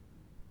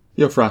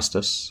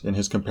Theophrastus, in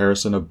his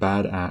comparison of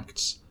bad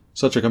acts,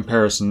 such a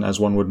comparison as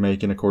one would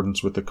make in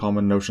accordance with the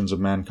common notions of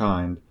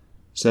mankind,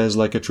 says,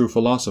 like a true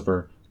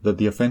philosopher, that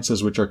the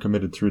offenses which are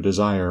committed through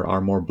desire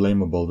are more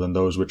blamable than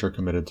those which are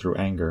committed through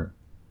anger.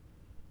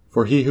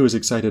 For he who is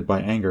excited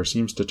by anger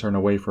seems to turn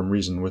away from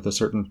reason with a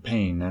certain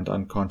pain and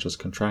unconscious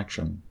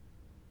contraction.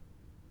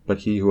 But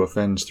he who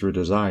offends through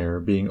desire,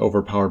 being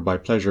overpowered by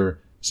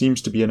pleasure,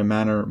 seems to be in a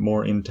manner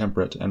more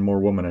intemperate and more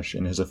womanish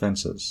in his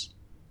offenses.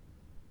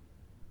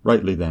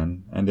 Rightly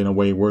then, and in a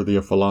way worthy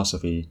of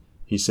philosophy,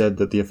 he said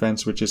that the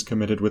offense which is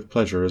committed with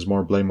pleasure is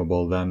more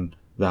blamable than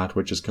that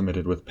which is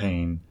committed with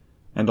pain,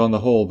 and on the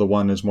whole the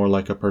one is more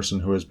like a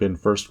person who has been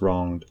first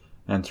wronged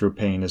and through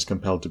pain is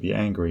compelled to be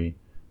angry,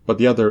 but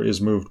the other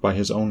is moved by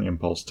his own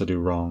impulse to do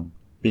wrong,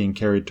 being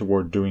carried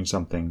toward doing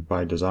something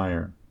by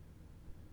desire.